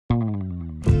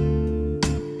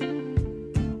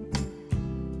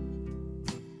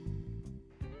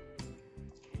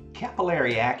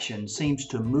Capillary action seems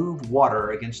to move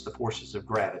water against the forces of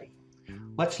gravity.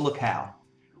 Let's look how.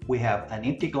 We have an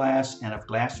empty glass and a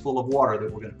glass full of water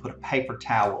that we're going to put a paper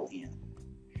towel in.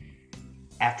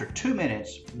 After 2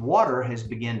 minutes, water has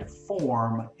begun to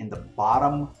form in the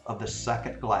bottom of the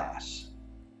second glass.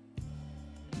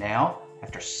 Now,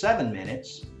 after 7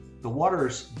 minutes, the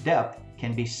water's depth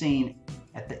can be seen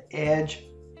at the edge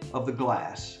of the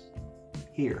glass,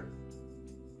 here.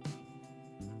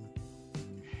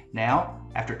 Now,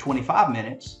 after 25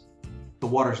 minutes, the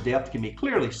water's depth can be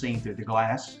clearly seen through the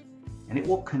glass, and it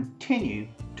will continue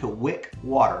to wick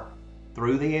water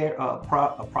through the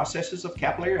processes of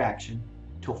capillary action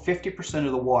till 50%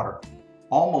 of the water,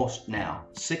 almost now,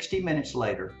 60 minutes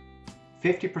later,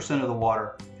 50% of the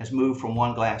water has moved from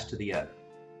one glass to the other.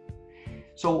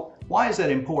 So why is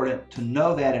that important to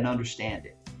know that and understand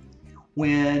it?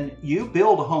 When you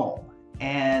build a home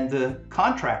and the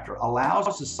contractor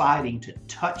allows the siding to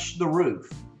touch the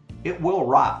roof, it will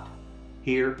rot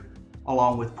here,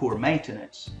 along with poor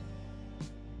maintenance.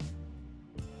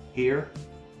 Here,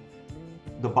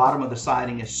 the bottom of the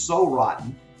siding is so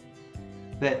rotten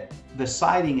that the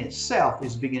siding itself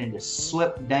is beginning to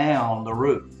slip down the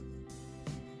roof.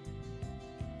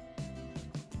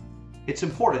 It's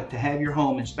important to have your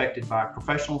home inspected by a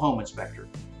professional home inspector.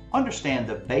 Understand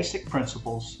the basic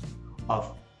principles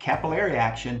of capillary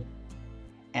action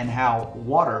and how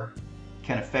water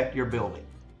can affect your building.